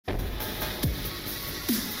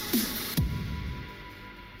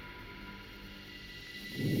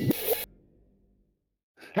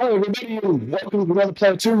Hello, everybody, and welcome to another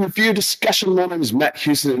Player 2 review discussion. My name is Matt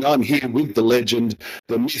Houston, and I'm here with the legend,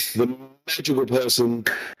 the myth, the magical person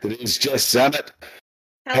that is Jess Zammit.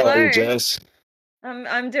 How are you, Hello. Jess?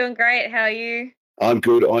 I'm doing great. How are you? I'm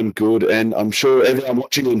good, and I'm sure everyone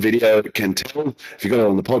watching on video can tell. If you got it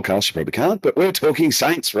on the podcast, you probably can't, but we're talking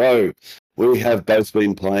Saints Row. We have both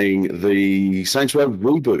been playing the Saints Row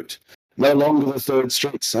reboot. No longer the Third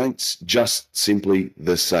Street Saints, just simply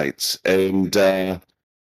the Saints. And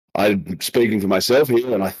I'm speaking for myself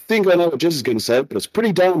here, and I think I know what Jess is going to say, but it's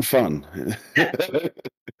pretty darn fun.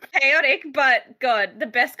 Chaotic, but God, the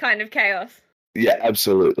best kind of chaos. Yeah,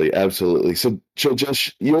 absolutely. So,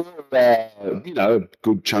 Josh, you're a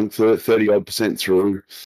good chunk, 30-odd% through.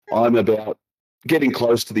 I'm about getting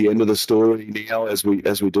close to the end of the story now as we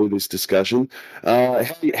do this discussion. How are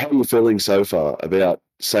you feeling so far about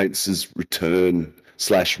Saints' return /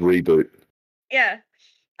 reboot? Yeah.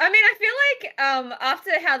 I mean, I feel like after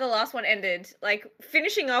how the last one ended, like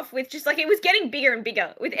finishing off with just like it was getting bigger and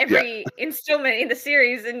bigger with every installment in the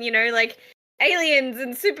series, and like aliens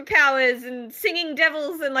and superpowers and singing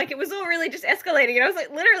devils, and like it was all really just escalating, and I was like,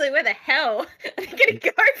 literally, where the hell are they gonna go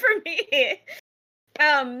from here?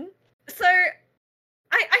 So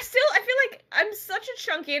I feel like I'm such a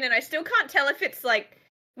chunk in, and I still can't tell if it's like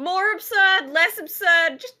more absurd, less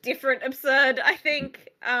absurd, just different absurd, I think.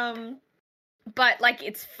 But like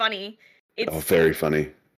it's funny. It's very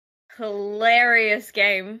funny. Hilarious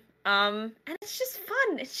game. And it's just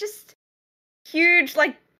fun. It's just huge,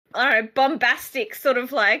 like I don't know, bombastic, sort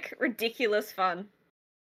of like ridiculous fun.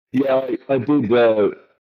 Yeah, I did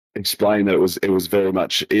explain that it was very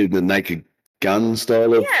much in the Naked Gun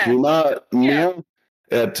style of humor. Yeah.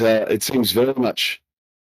 It seems very much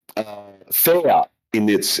fair in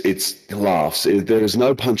its laughs. There is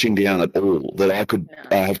no punching down at all that I could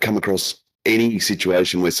have come across any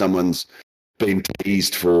situation where someone's been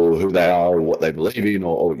teased for who they are or what they believe in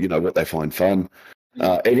or what they find fun.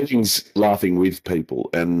 Everything's laughing with people,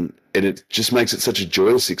 and it just makes it such a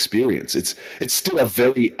joyous experience. It's still a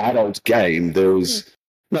very adult game. There is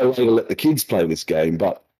no way to let the kids play this game,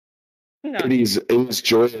 but it is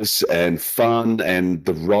joyous and fun, and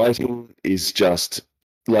the writing is just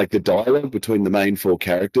like the dialogue between the main four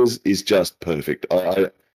characters is just perfect. I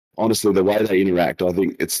honestly, the way they interact, I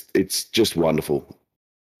think it's just wonderful.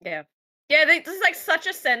 Yeah, there's like such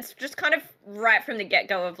a sense, just kind of right from the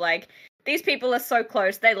get-go of like, these people are so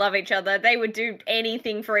close, they love each other, they would do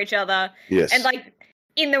anything for each other. Yes. And like,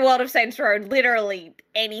 in the world of Saints Row, literally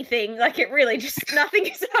anything, like it really just, nothing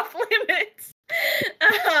is off limits.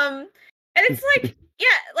 And it's like, yeah,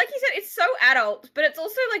 like you said, it's so adult, but it's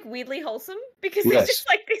also like weirdly wholesome, because there's just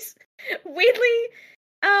like this weirdly,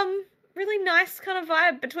 really nice kind of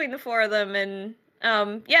vibe between the four of them, and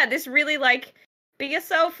this really like, be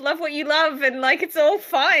yourself, love what you love, and like it's all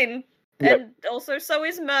fine. And also, so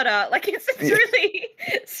is murder. Like it's really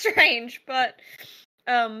strange, but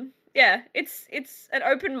it's an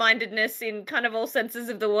open-mindedness in kind of all senses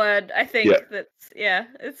of the word. I think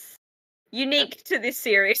it's unique to this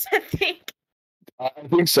series. I think. I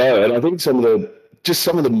think so, and I think some of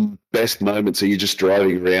the best moments are you just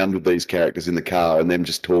driving around with these characters in the car and them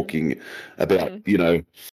just talking about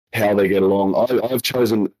how they get along. I've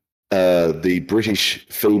chosen the British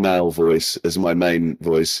female voice as my main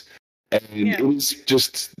voice, and it is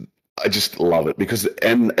just, I just love it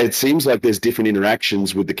and it seems like there's different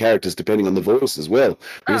interactions with the characters depending on the voice as well.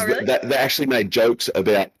 Because really? they actually made jokes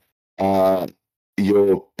about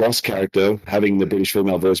your boss character having the British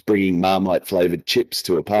female voice bringing Marmite flavoured chips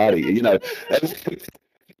to a party, things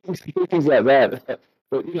like that.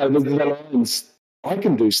 But the lines, I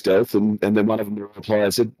can do stealth, and then one of them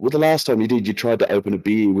replied, said, "Well, the last time you did, you tried to open a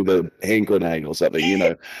beer with a hand grenade or something."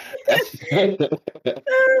 That's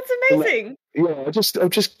amazing. I'm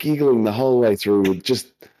just giggling the whole way through.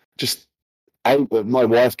 My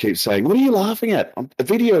wife keeps saying, "What are you laughing at? A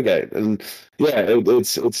video game." And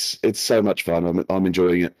it's so much fun. I'm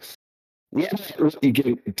enjoying it. Yeah, you get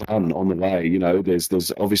it done on the way.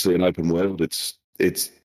 There's obviously an open world. It's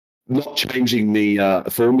not changing the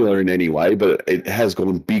formula in any way, but it has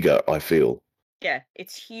gotten bigger, I feel. Yeah,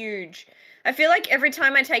 it's huge. I feel like every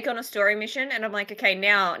time I take on a story mission and I'm like, okay,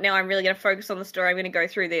 now I'm really going to focus on the story, I'm going to go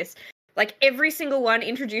through this. Like, every single one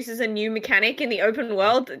introduces a new mechanic in the open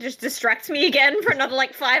world that just distracts me again for another,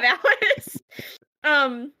 5 hours.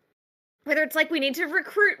 Whether it's like we need to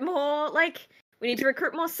recruit more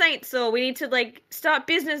saints, or we need to, start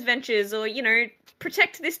business ventures, or,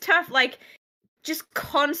 protect this turf, just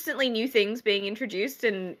constantly new things being introduced,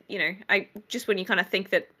 and, when you kind of think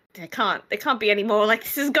that there can't be any more,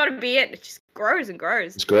 this has got to be it just grows and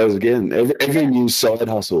grows. It grows again. Every new side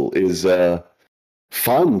hustle is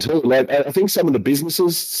fun too. Like I think some of the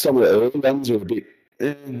businesses, some of the early ones are a bit.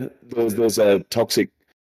 There's a toxic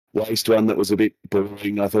waste one that was a bit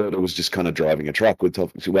boring. I thought it was just kind of driving a truck with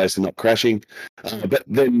toxic waste and not crashing. But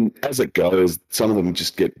then as it goes, some of them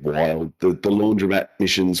just get wild. The laundromat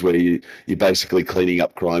missions where you're basically cleaning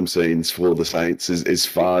up crime scenes for the Saints is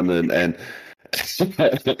fun and and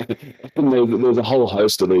there's a whole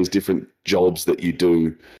host of these different jobs that you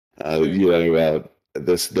do. The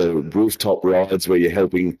rooftop rides where you're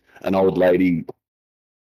helping an old lady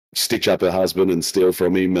stitch up her husband and steal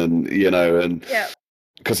from him, and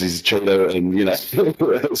because he's a cheater, and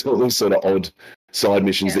it's all those sort of odd side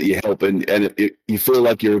missions that you help, and you feel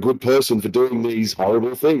like you're a good person for doing these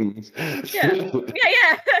horrible things. Yeah.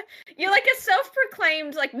 You're like a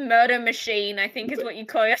self-proclaimed like murder machine, I think is what you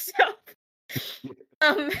call yourself.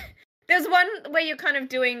 There's one where you're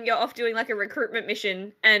off doing like a recruitment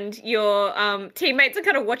mission, and your teammates are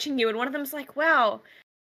kind of watching you, and one of them's like, wow,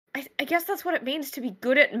 I guess that's what it means to be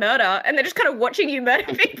good at murder, and they're just kind of watching you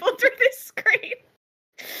murder people through this screen.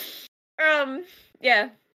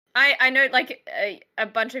 I know like a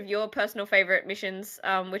bunch of your personal favorite missions,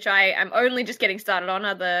 which I am only just getting started on,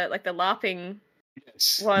 are the LARPing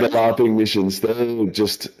ones. The LARPing missions, they're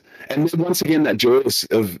just, and then once again that joyous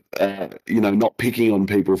of not picking on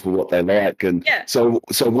people for what they like, and so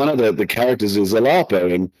one of the characters is a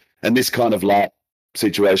LARPer, and this kind of LARP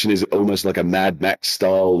situation is almost like a Mad Max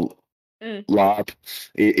style LARP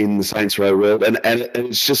in the Saints Row world, and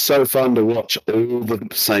it's just so fun to watch all the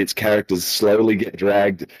Saints characters slowly get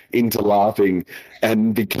dragged into LARPing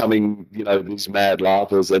and becoming these mad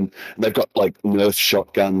LARPers, and they've got like Nerf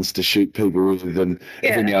shotguns to shoot people with, and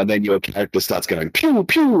every now and then your character starts going pew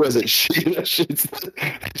pew as it shoots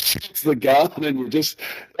the gun, and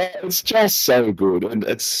it's just so good and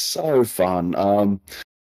it's so fun. I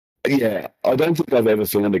don't think I've ever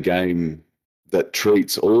found a game that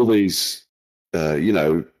treats all these,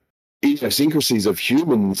 idiosyncrasies of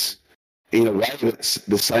humans in a way that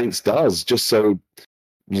the Saints does, just so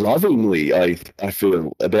lovingly, I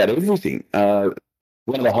feel, about everything. One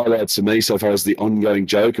of the highlights for me so far is the ongoing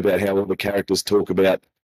joke about how all the characters talk about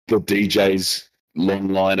the DJ's long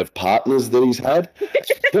line of partners that he's had.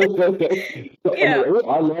 Oh,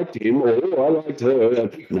 I liked him, or I liked her.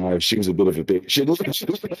 No, she was a bit of a bitch.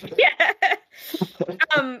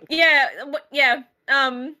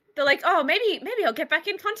 They're like, oh, maybe I'll get back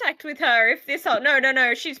in contact with her if this whole...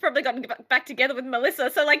 No, she's probably gotten back together with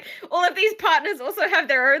Melissa. So, like, all of these partners also have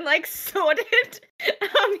their own, like, sordid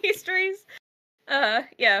histories. So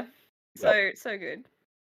good.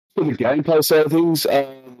 For the gameplay side of things,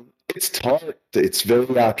 it's tight. It's very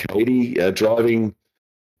arcadey. Driving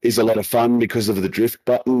is a lot of fun because of the drift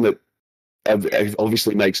button that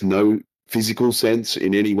obviously makes no physical sense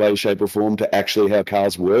in any way, shape, or form to actually how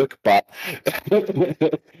cars work, but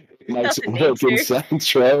it makes it work in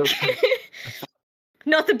Saints Row.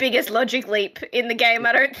 Not the biggest logic leap in the game,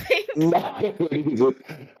 I don't think. No,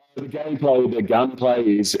 the gameplay, the gunplay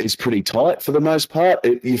is pretty tight for the most part.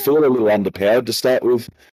 You feel a little underpowered to start with,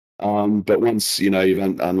 but once you've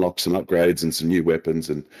unlocked some upgrades and some new weapons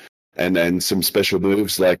and some special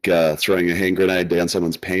moves like throwing a hand grenade down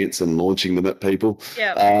someone's pants and launching them at people,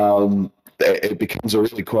 it becomes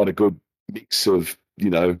quite a good mix of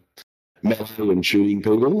melee and shooting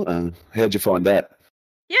people. How'd you find that?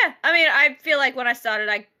 Yeah, I mean, I feel like when I started,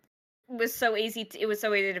 it was so easy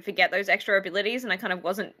to forget those extra abilities, and I kind of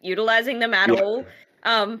wasn't utilizing them at all.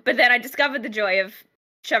 But then I discovered the joy of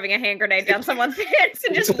shoving a hand grenade down someone's pants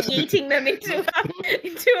and just yeeting them into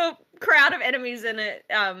a crowd of enemies, and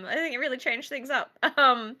I think it really changed things up.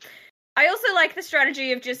 I also like the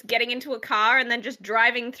strategy of just getting into a car and then just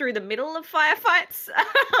driving through the middle of firefights.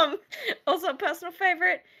 Also a personal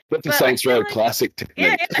favorite. That's a Saints Row classic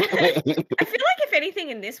technique. Yeah. I feel like if anything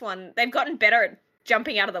in this one, they've gotten better at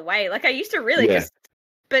jumping out of the way. Like I used to really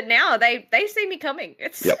but now they see me coming.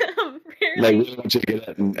 It's they really want you to get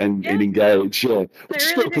out and engage. Yeah, which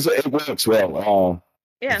is good because it works well.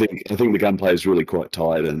 I think the gunplay is really quite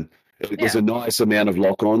tight, and there's a nice amount of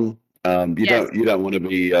lock on. You don't want to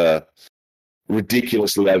be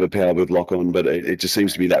ridiculously overpowered with lock on, but it just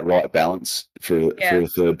seems to be that right balance for a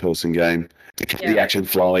third person game to keep the action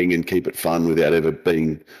flowing and keep it fun without ever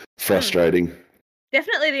being frustrating.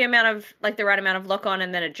 Definitely the right amount of lock on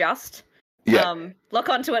and then adjust. Lock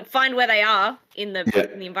onto it, find where they are in the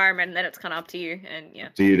environment, and then it's kind of up to you. And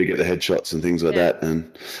to you to get the headshots and things like that.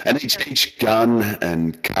 And each gun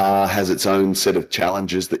and car has its own set of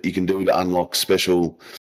challenges that you can do to unlock special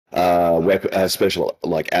special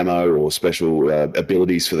like ammo or special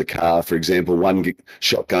abilities for the car. For example, one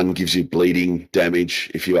shotgun gives you bleeding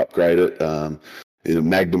damage if you upgrade it.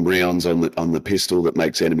 magnum rounds on the pistol that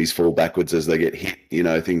makes enemies fall backwards as they get hit,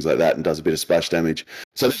 things like that, and does a bit of splash damage.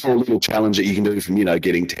 So that's a little challenge that you can do from,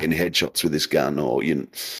 getting 10 headshots with this gun, or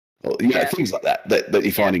things like that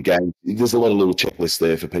you find in games. There's a lot of little checklists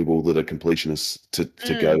there for people that are completionists to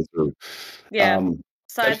go through. Yeah.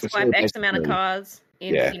 Sideswipe X amount of cars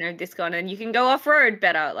in, this gun, and you can go off-road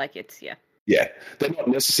better. Like, it's, Yeah, they're not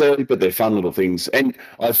necessary, but they're fun little things. And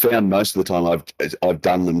I've found most of the time I've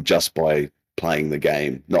done them just by playing the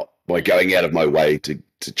game, not by going out of my way to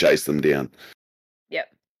chase them down.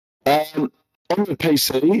 Yep. On the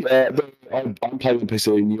PC, I'm playing on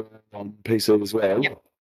PC and you're on PC as well. Yep.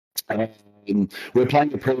 We're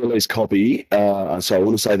playing a pre-release copy, so I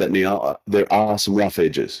want to say that now there are some rough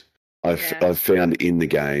edges I've found in the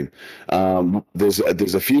game. There's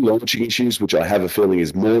a few launching issues, which I have a feeling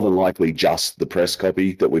is more than likely just the press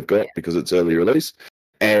copy that we've got because it's early release.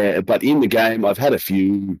 But in the game, I've had a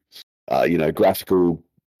few, graphical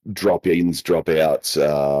drop-ins, drop-outs.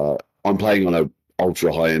 I'm playing on a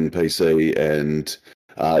ultra high-end PC, and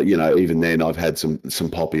even then, I've had some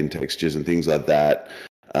pop-in textures and things like that.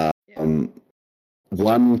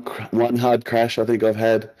 One hard crash I think I've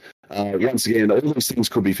had. Once again, all these things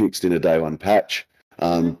could be fixed in a day one patch,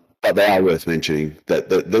 but they are worth mentioning that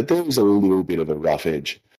there is a little bit of a rough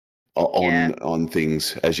edge on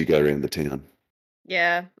things as you go around the town.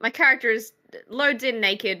 Yeah, my character loads in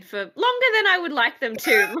naked for longer than I would like them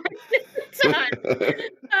to.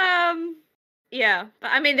 Yeah,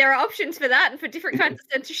 but I mean there are options for that and for different kinds of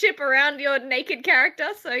censorship around your naked character,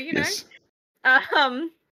 so yes.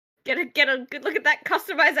 Get a good look at that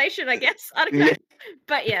customization, I guess. I don't know.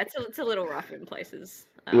 But yeah, it's a little rough in places.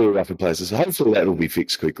 A little rough in places. Hopefully that will be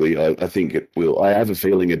fixed quickly. I think it will. I have a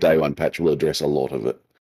feeling a day one patch will address a lot of it.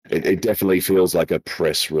 It definitely feels like a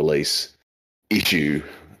press release issue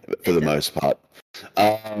for the most part.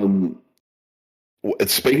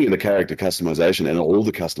 Speaking of the character customization and all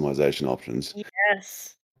the customization options,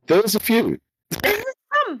 yes, there's a few. There's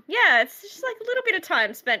some, yeah. It's just like a little bit of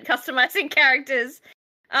time spent customizing characters.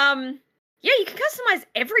 You can customize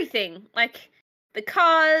everything, like the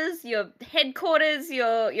cars, your headquarters,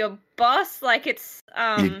 your boss. Like it's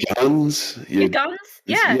your guns. Your guns.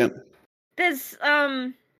 Yeah. There's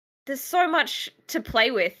so much to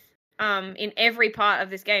play with in every part of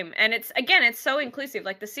this game, and it's so inclusive.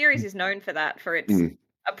 Like the series is known for that, for its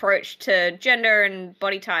approach to gender and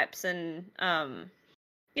body types, and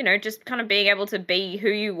just kind of being able to be who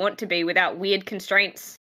you want to be without weird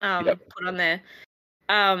constraints put on there.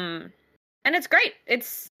 And it's great.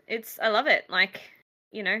 It's I love it. Like,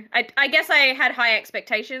 I guess I had high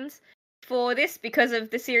expectations for this because of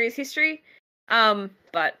the series history.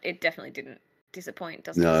 But it definitely didn't disappoint,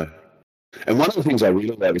 doesn't it? No. And one of the things I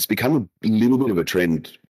really love, it's become a little bit of a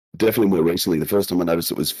trend, definitely more recently. The first time I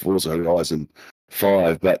noticed it was Forza Horizon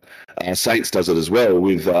 5, but Saints does it as well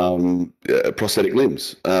with prosthetic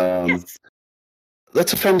limbs. Yes.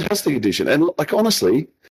 That's a fantastic addition. And like honestly,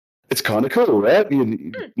 it's kind of cool, right?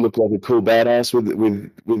 You look like a cool badass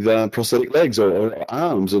with prosthetic legs or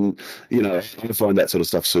arms, and I find that sort of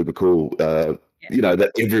stuff super cool.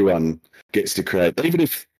 That everyone gets to create, even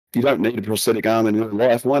if you don't need a prosthetic arm in your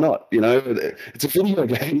life. Why not? It's a video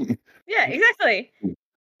game. Yeah, exactly.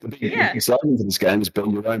 The big excitement for this game is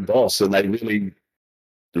being your own boss, and they really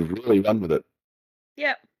run with it.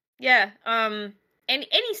 Yep. Yeah.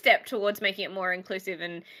 Any step towards making it more inclusive,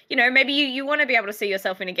 and maybe you want to be able to see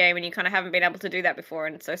yourself in a game and you kind of haven't been able to do that before,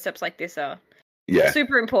 and so steps like this are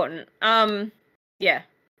super important. The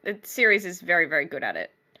series is very, very good at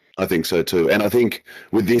it. I think so too, and I think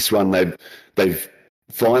with this one they've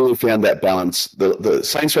finally found that balance. The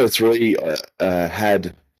Saints Row 3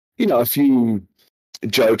 had a few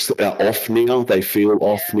jokes that are off now. They feel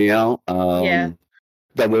off now.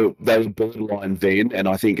 They were borderline then, and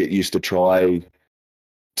I think it used to try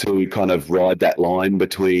to kind of ride that line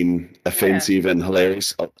between offensive and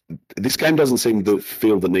hilarious. This game doesn't seem to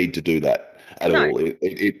feel the need to do that at all.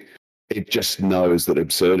 It just knows that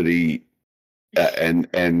absurdity and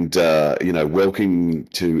welcoming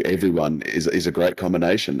to everyone is a great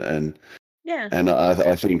combination, and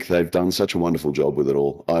I think they've done such a wonderful job with it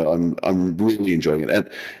all. I'm really enjoying it,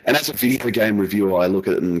 and as a video game reviewer, I look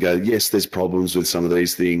at it and go, yes, there's problems with some of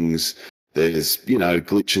these things. There's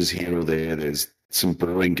glitches here or there. There's some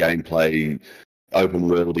boring gameplay, open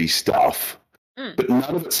worldy stuff, but none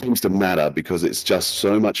of it seems to matter because it's just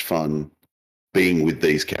so much fun being with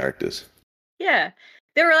these characters. Yeah,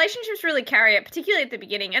 the relationships really carry it, particularly at the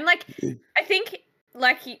beginning, and I think,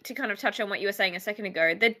 to kind of touch on what you were saying a second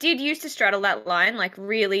ago, that did used to straddle that line,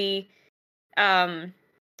 really. It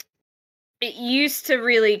used to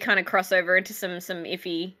really kind of cross over into some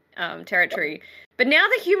iffy territory. But now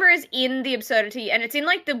the humor is in the absurdity, and it's in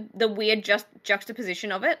like the weird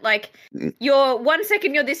juxtaposition of it. Like you're 1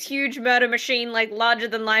 second you're this huge murder machine, like larger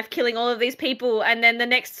than life, killing all of these people, and then the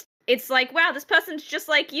next it's like, wow, this person's just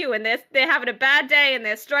like you, and they're having a bad day, and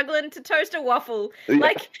they're struggling to toast a waffle. Yeah.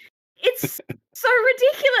 Like it's so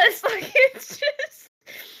ridiculous. Like it's just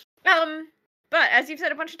But as you've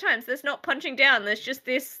said a bunch of times, there's not punching down. There's just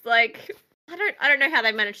this like I don't know how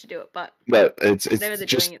they managed to do it, but it's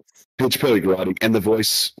just pitch perfect writing, and the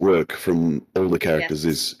voice work from all the characters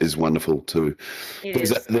is wonderful too.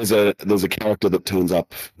 There's a character that turns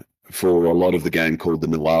up for a lot of the game called the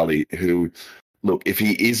Nuali, who, look, if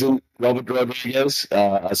he isn't Robert Rodriguez,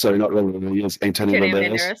 sorry, not Robert Rodriguez, Antonio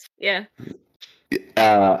Banderas, yeah.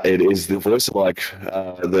 It is the voice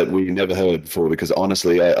that we never heard before, because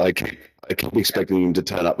honestly, I keep expecting him to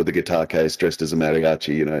turn up with a guitar case dressed as a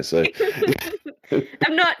mariachi, you know, so.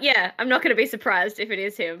 I'm not going to be surprised if it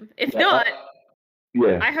is him. If not,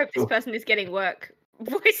 I hope this person is getting work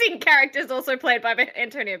voicing characters also played by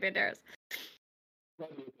Antonio Banderas.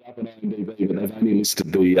 Up on IMDb, but they've only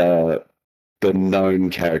listed the known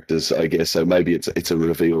characters, I guess, so maybe it's a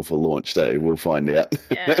reveal for launch day. We'll find out.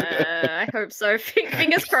 Yeah, I hope so.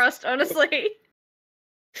 Fingers crossed, honestly.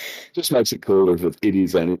 Just makes it cooler if it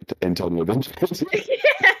is Antonio Banderas.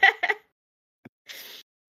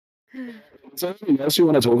 Is there anything else you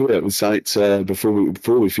want to talk about with Saints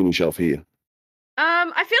before we finish off here?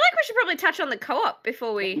 I feel like we should probably touch on the co-op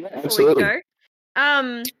before we go.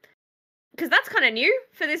 Because that's kind of new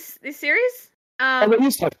for this series. It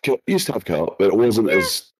used to have co-op, but it wasn't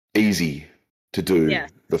as easy to do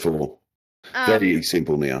before. Very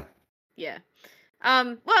simple now. Yeah.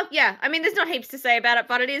 Well, yeah. I mean, there's not heaps to say about it,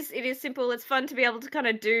 but it is simple. It's fun to be able to kind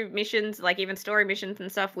of do missions, like even story missions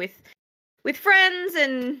and stuff with friends,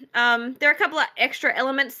 and there are a couple of extra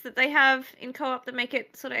elements that they have in co-op that make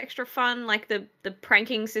it sort of extra fun, like the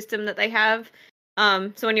pranking system that they have.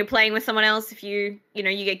 So when you're playing with someone else, if you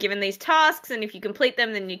get given these tasks, and if you complete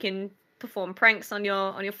them, then you can perform pranks on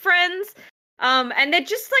your friends. And they're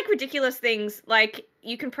just like ridiculous things. Like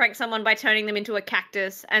you can prank someone by turning them into a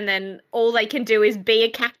cactus, and then all they can do is be a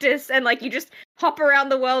cactus, and like you just hop around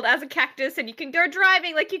the world as a cactus, and you can go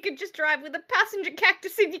driving. Like you could just drive with a passenger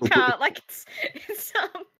cactus in your car. Like it's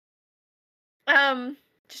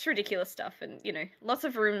just ridiculous stuff, and lots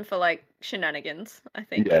of room for like shenanigans, I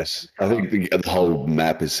think. Yes, I think the whole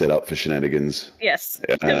map is set up for shenanigans. Yes,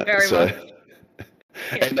 very much. Yeah.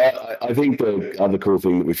 And I think the other cool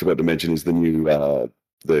thing that we forgot to mention is the new the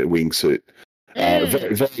wingsuit.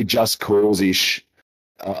 Very, very Just Cause-ish,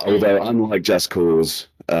 although unlike Just Cause,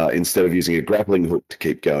 instead of using a grappling hook to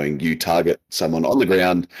keep going, you target someone on the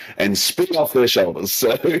ground and spin off their shoulders.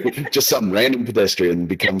 So just some random pedestrian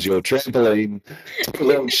becomes your trampoline.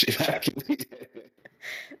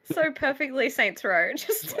 So perfectly Saints Row.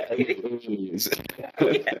 Just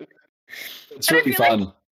It's really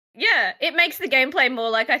fun. Yeah, it makes the gameplay more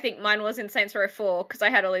like I think mine was in Saints Row 4, because I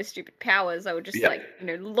had all these stupid powers. I would just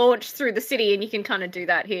launch through the city, and you can kind of do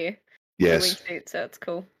that here. Yes. Wingsuit, so it's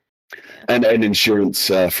cool. Yeah. And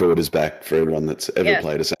insurance fraud is back for everyone that's ever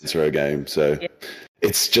played a Saints Row game. So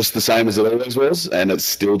it's just the same as it always was, and it's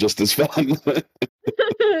still just as fun.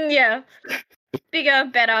 Yeah. Bigger,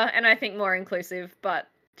 better, and I think more inclusive, but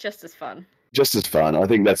just as fun. Just as fun. I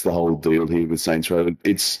think that's the whole deal here with Saints Row.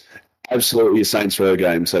 It's absolutely a Saints Row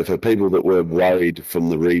game. So for people that were worried from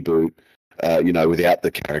the reboot, without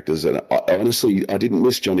the characters, and honestly, I didn't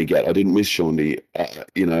miss Johnny Gat. I didn't miss Shaundy.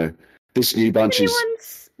 This new bunch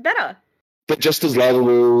is better. They're just as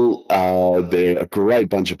lovable. They're a great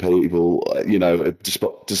bunch of people.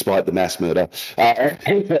 Despite the mass murder.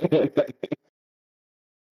 Really cool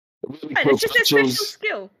it's just a special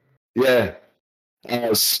skill. Yeah.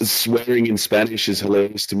 Swearing in Spanish is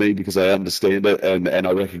hilarious to me because I understand it and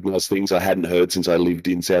I recognise things I hadn't heard since I lived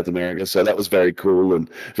in South America. So that was very cool and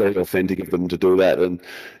very authentic of them to do that. And,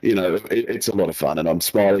 it's a lot of fun. And I'm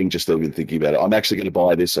smiling just even thinking about it. I'm actually going to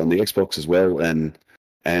buy this on the Xbox as well and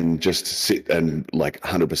just sit and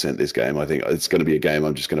 100% this game. I think it's going to be a game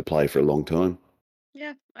I'm just going to play for a long time.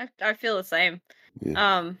 Yeah, I feel the same.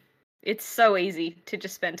 Yeah. It's so easy to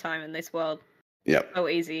just spend time in this world. Yeah. So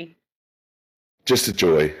easy. Just a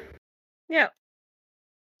joy. Yeah.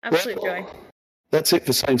 Absolute joy. That's it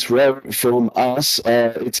for Saints Row from us.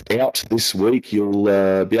 It's out this week. You'll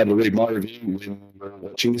be able to read my review when you're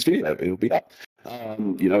watching this video. It'll be up.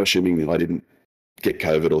 Assuming that I didn't get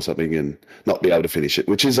COVID or something and not be able to finish it,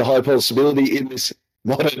 which is a high possibility in this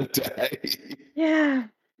modern day. Yeah.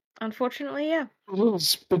 Unfortunately, yeah.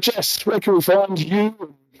 But Jess, where can we find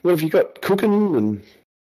you? What have you got cooking and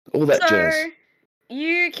all that jazz?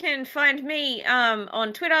 You can find me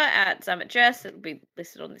on Twitter at Jess. It'll be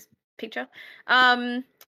listed on this picture.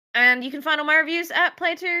 And you can find all my reviews at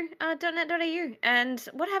play2.net.au. And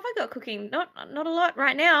what have I got cooking? Not a lot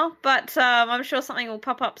right now, but I'm sure something will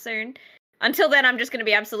pop up soon. Until then, I'm just going to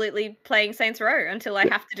be absolutely playing Saints Row until I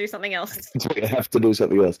have to do something else. You have to do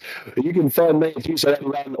something else. You can find me at Tuesday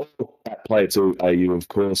or at Play2AU, of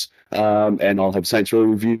course. And I'll have Saints Row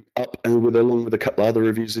review up along with a couple other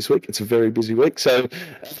reviews this week. It's a very busy week. So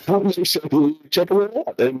check it all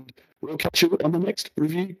out. And we'll catch you on the next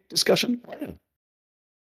review discussion.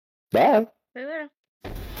 Bye. See you later.